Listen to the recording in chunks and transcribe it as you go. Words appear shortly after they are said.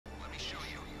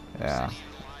Yeah.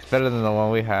 It's better than the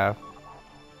one we have.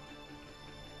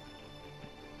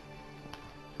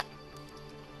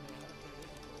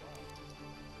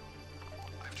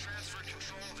 I've transferred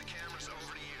control of the cameras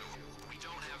over to you. We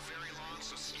don't have very long,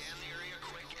 so scan the area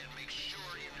quick and make sure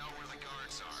you know where the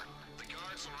guards are. The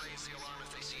guards will raise the alarm if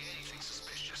they see anything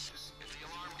suspicious. If the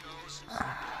alarm goes,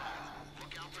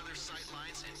 look out for their sight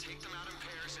lines and take them out in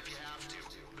pairs if you have to.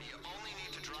 But you only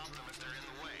need to drop them if they're in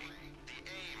the way. The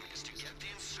aim is to get the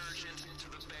insurgent to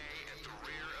the bay at the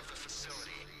rear of the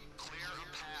facility. Clear a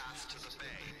path to the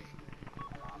bay.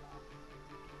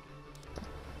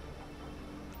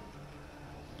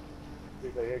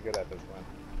 Seems like you're good at this one.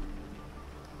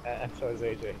 And so is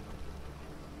AJ.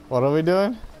 What are we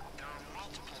doing? There are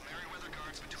multiple Merryweather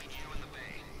guards between you and the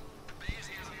bay. The bay is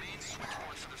near the main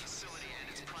switchboard for the facility and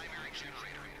its primary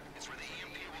generator. It's where the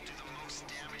EMP will do the most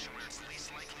damage and where it's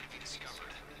least likely to be discovered.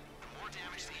 The more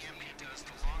damage the EMP does,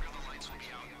 the longer the lights will be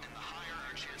out, and the higher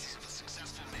our chances of a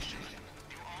successful mission.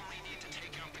 You only need to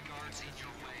take out the guards in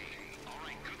your way.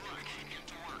 Alright, good luck. Get to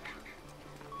work.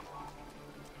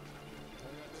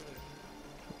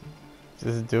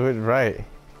 Just do it right.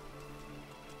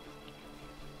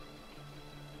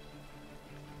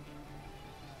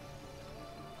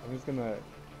 I'm just gonna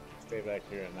stay back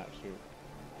here and not shoot.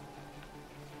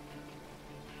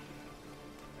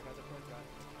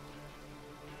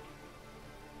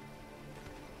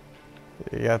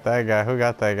 You got that guy. Who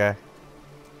got that guy?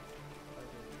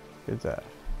 Good job.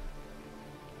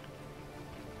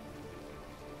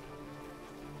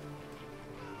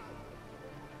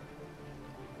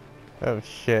 Oh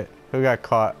shit. Who got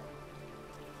caught?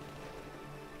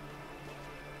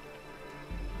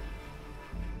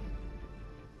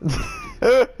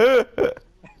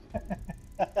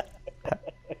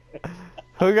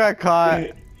 Who got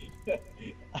caught?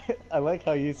 I like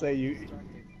how you say you.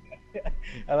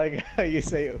 I like how you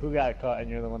say who got caught and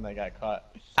you're the one that got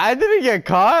caught. I didn't get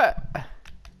caught.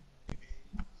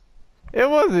 It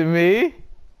wasn't me.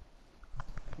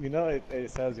 You know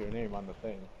it says your name on the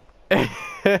thing.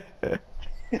 I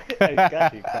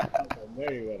got you caught.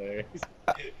 Merryweather.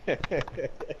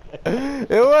 It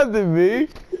wasn't me.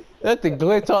 That's the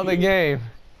glitch on the game.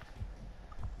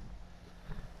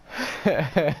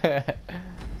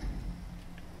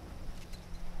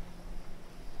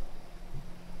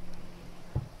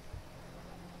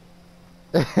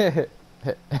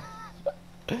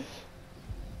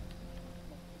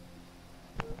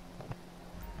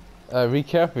 Be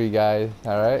careful, you guys,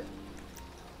 alright?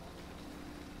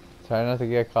 Try not to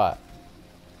get caught.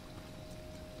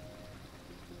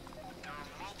 There are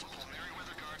multiple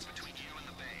Merryweather guards between you and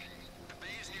the bay. The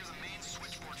bay is near the main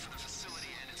switchboard for the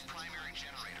facility and its primary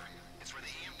generator. It's where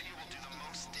the EMP will do the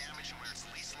most damage and where it's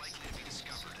least likely to be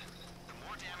discovered. The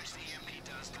more damage the EMP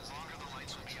does, the longer the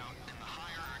lights will be out, and the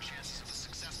higher our chances of a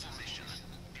successful mission.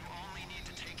 You only need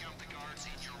to take out the guards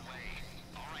in your way.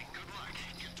 Alright, good luck.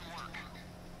 Get to work.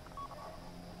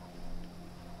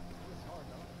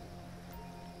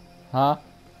 Huh?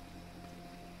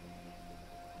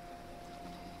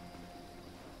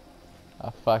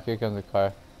 Oh fuck, here comes the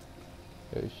car.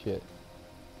 Oh shit.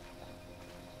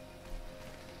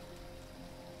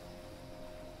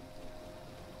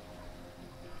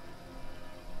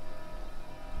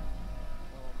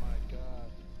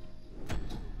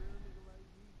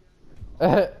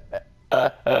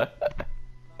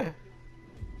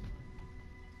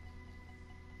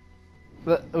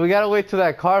 But we gotta wait till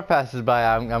that car passes by,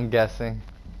 I'm guessing.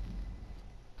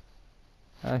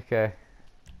 Okay.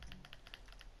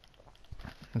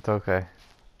 It's okay.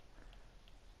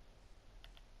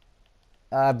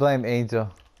 I blame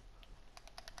Angel.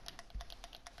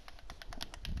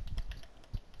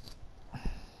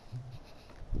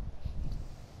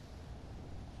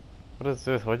 What is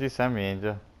this? What'd you send me,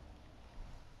 Angel?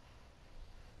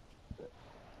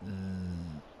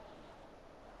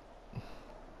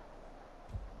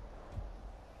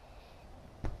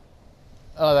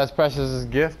 Oh, that's Precious's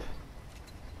gift?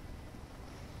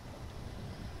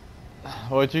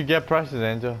 What'd you get Precious,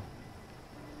 Angel?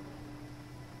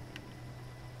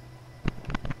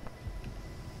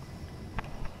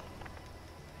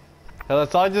 So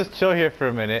let's all just chill here for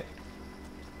a minute.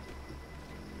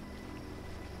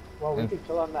 Well, we could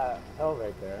chill on that hill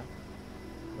right there,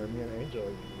 where me and Angel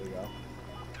usually go.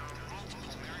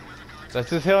 Let's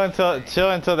just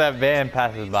chill until that van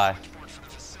passes by.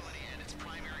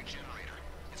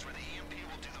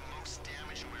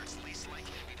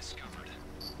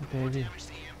 Baby,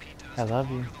 I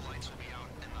love you.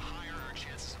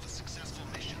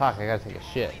 Fuck, I gotta take a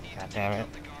shit. God damn it.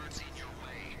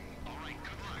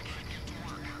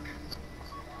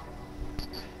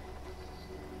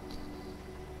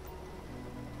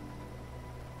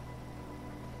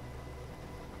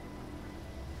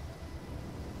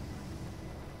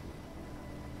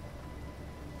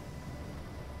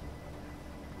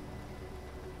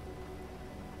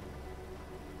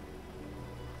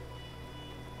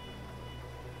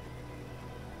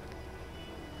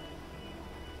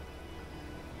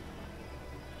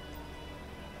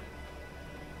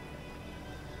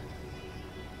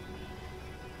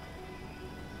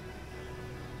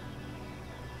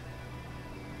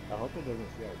 hope it doesn't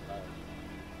see our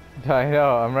car. I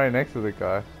know, I'm right next to the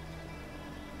car.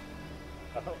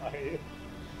 Oh, are you?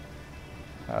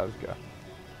 Let's go.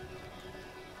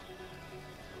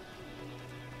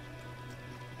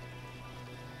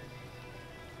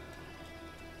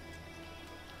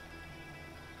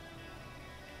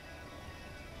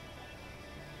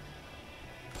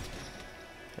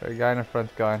 There's a guy in the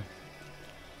front's going.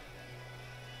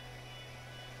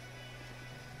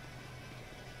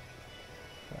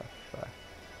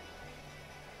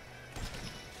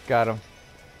 Got him.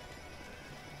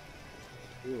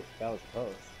 Ooh, that was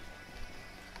close.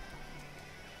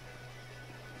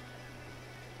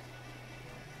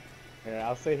 Here,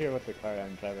 I'll stay here with the car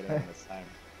and drive it in this time.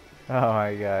 Oh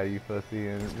my god, you pussy.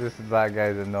 And this black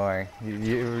guy's annoying.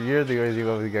 You're the reason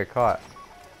you get caught.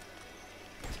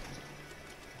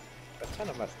 That's kind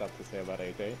of messed up to say about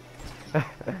AJ.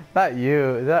 Not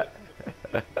you. Is that...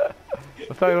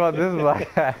 I'm talking about this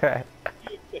black guy.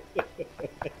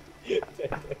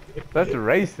 That's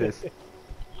racist.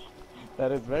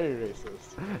 That is very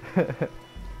racist.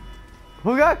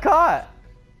 Who got caught?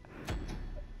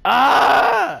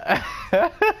 Ah!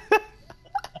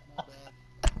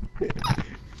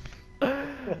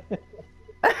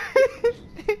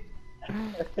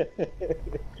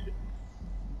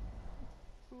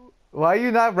 Why are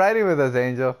you not riding with us,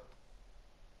 Angel?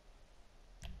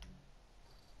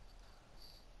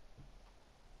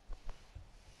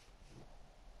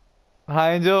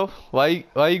 Hi, Angel. Why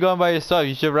you going by yourself?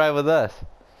 You should ride with us.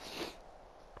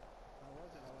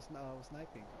 I was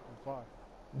sniping from far.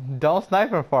 Don't snipe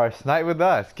from far. Snipe with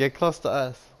us. Get close to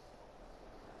us.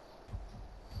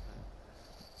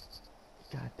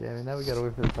 God damn it! Now we gotta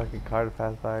wait for the fucking car to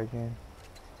pass by again.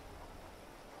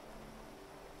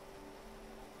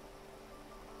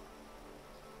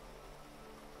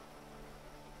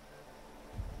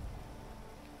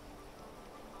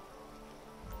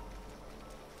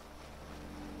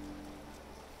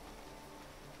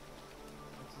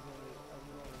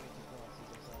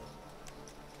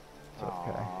 It's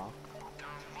okay. Aww.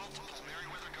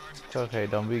 It's okay.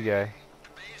 Don't be gay. The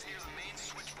bay is near the main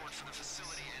switchboard for the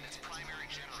facility and its primary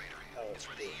generator. It's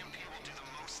where the EMP will do the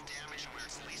most damage and where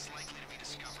it's least likely to be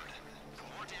discovered. The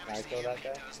more Can I damage the kill that EMP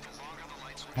guy? does, the longer the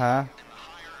lights will be, Huh? and the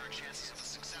higher our chances of a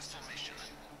successful mission.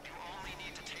 You only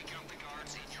need to take out the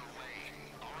guards in your way.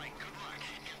 Alright, good luck.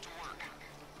 Get to work.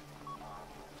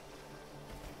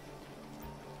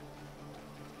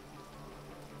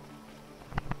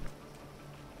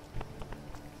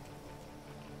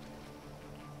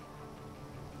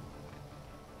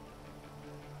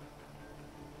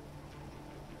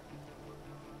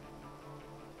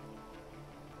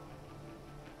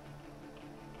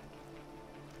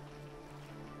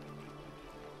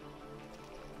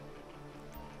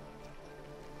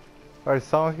 Alright,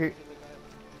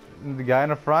 the guy in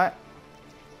the front?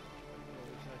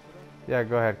 Yeah,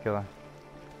 go ahead, kill him.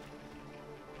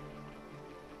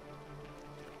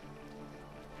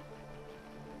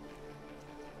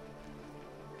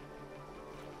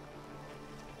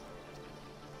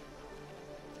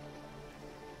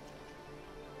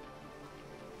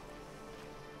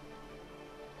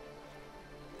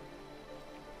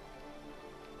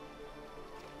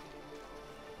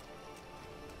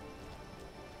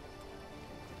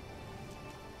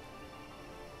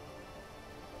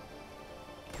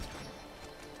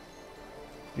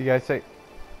 You guys say...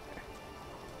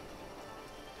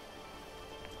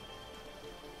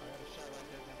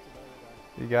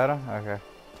 You got him? Okay. You're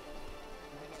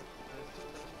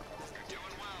doing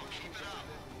well. Keep it up.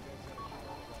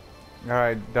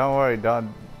 Alright, don't worry,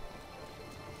 don't...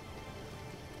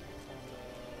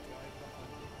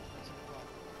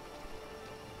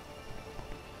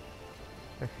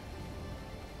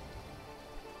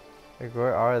 Like,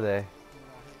 where are they?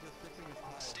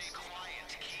 Stay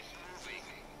quiet. Keep moving.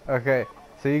 Okay,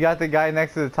 so you got the guy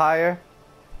next to the tire?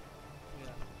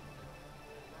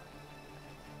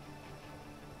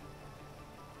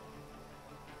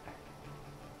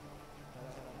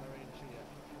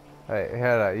 Wait, hold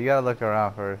up. You gotta look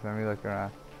around first. Let me look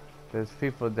around. There's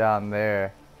people down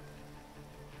there.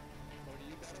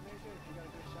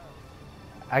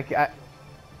 I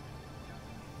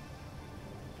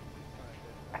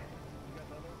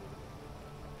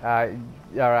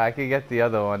alright, I could get the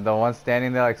other one. The one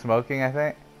standing there like smoking, I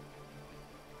think?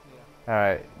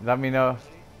 Alright, let me know.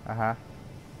 Uh-huh.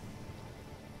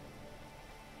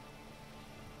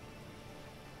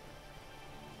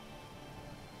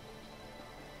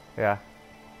 Yeah.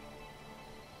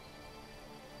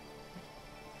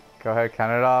 Go ahead,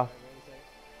 count it off.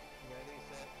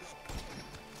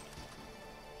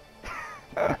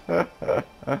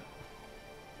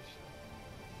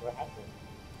 What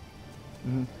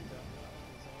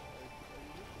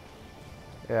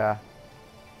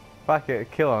Fuck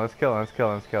it, kill him. Let's kill him. Let's kill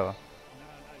him. Let's kill him. No,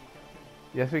 you can't kill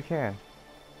him. Yes, we can.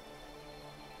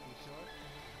 You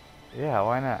sure? Yeah,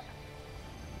 why not?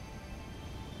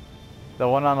 The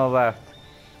one on the left.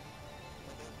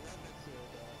 Next to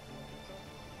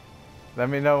the Let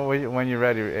me know when you're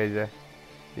ready, AJ.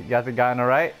 You got the guy on the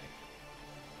right?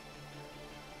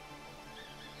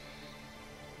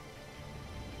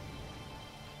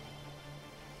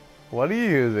 What are you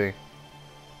using?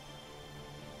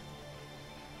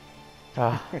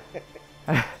 Ah.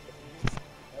 That's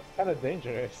kind of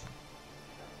dangerous.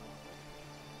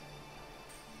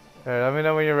 Alright, let me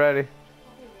know when you're ready.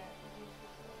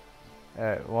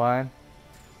 Alright, 1,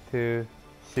 2,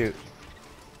 shoot.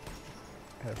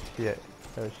 Oh shit.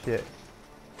 Oh shit.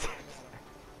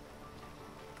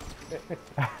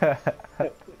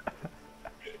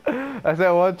 I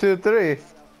said 1, 2, 3.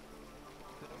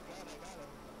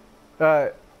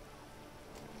 Alright.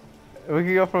 We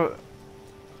can go from...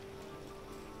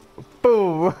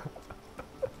 Boom!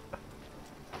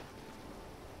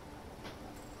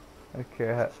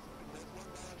 Okay.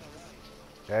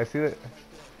 Yeah, I see it.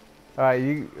 Alright,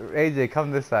 you... AJ,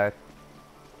 come this side.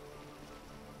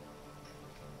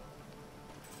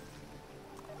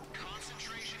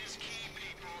 Concentration is key,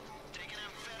 people. Take an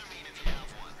amphetamine if you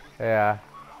have one. Yeah.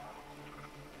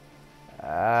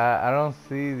 I don't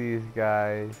see these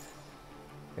guys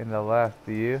in the left,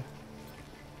 do you?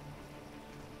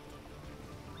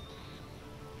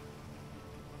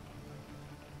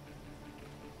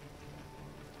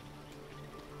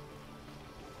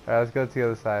 Alright, let's go to the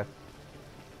other side.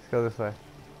 Let's go this way.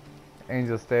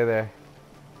 Angel, stay there.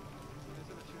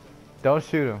 Don't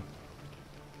shoot him.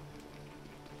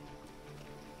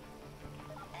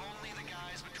 Only the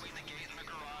guys between the gate and the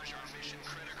garage are mission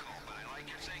critical, but I like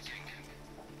your thinking.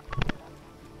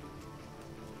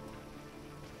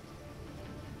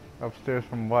 Upstairs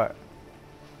from what?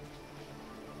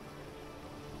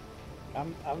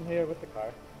 I'm here with the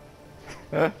car.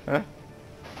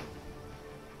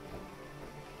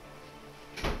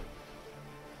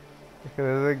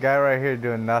 There's a guy right here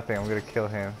doing nothing. I'm gonna kill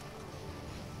him.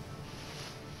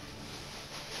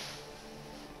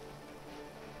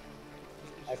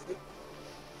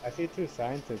 I see two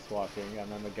scientists walking,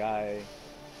 and then the guy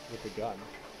with the gun.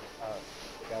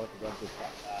 The guy with the gun just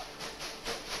shot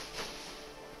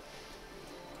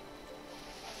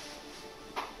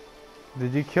that.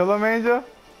 Did you kill him, Angel?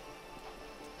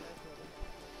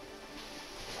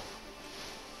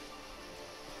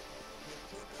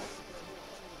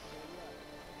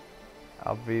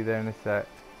 I'll be there in a sec.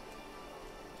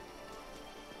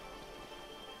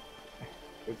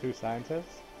 The two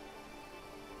scientists?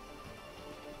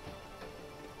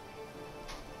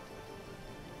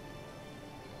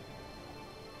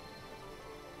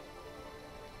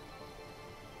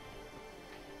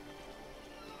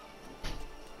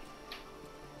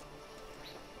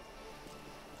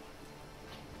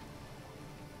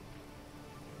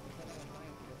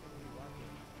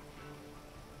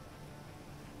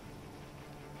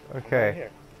 Right Okay.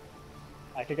 here.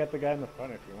 I could get the guy in the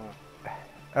front if you want.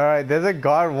 Alright, there's a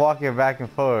guard walking back and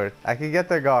forward. I can get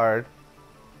the guard.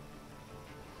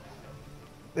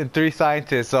 And 3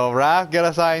 scientists. So Raph get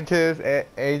a scientist,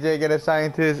 AJ get a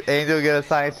scientist, Angel get a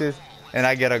scientist, and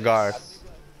I get a guard.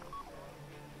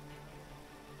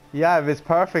 Yeah, if it's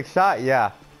perfect shot,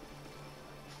 yeah.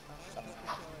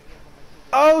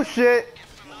 Oh shit!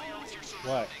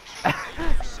 What?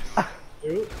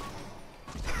 Dude?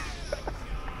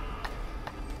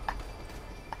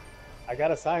 I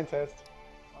got a scientist.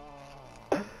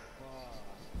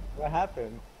 What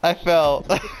happened? I fell.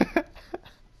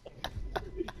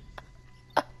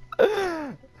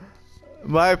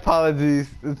 My apologies.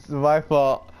 It's my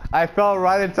fault. I fell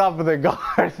right on top of the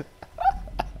guard.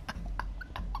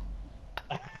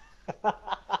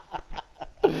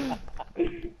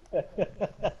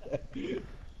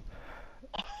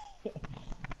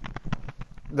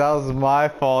 That was my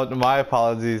fault. My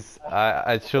apologies.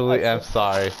 I truly am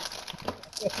sorry.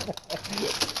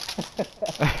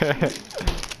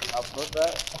 I'll put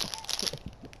that.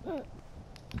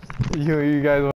 You guys.